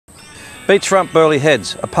Beachfront Burleigh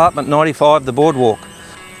Heads, apartment 95, the Boardwalk.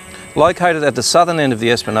 Located at the southern end of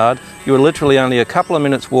the Esplanade, you are literally only a couple of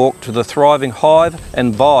minutes walk to the thriving hive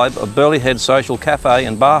and vibe of Burleigh Heads Social Cafe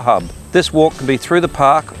and Bar Hub. This walk can be through the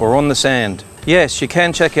park or on the sand. Yes, you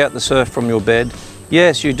can check out the surf from your bed.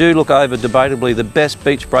 Yes, you do look over debatably the best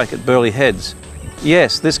beach break at Burleigh Heads.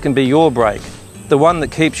 Yes, this can be your break, the one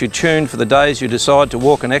that keeps you tuned for the days you decide to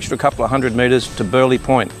walk an extra couple of 100 metres to Burleigh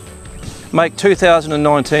Point. Make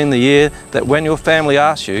 2019 the year that when your family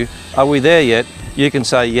asks you, are we there yet, you can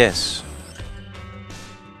say yes.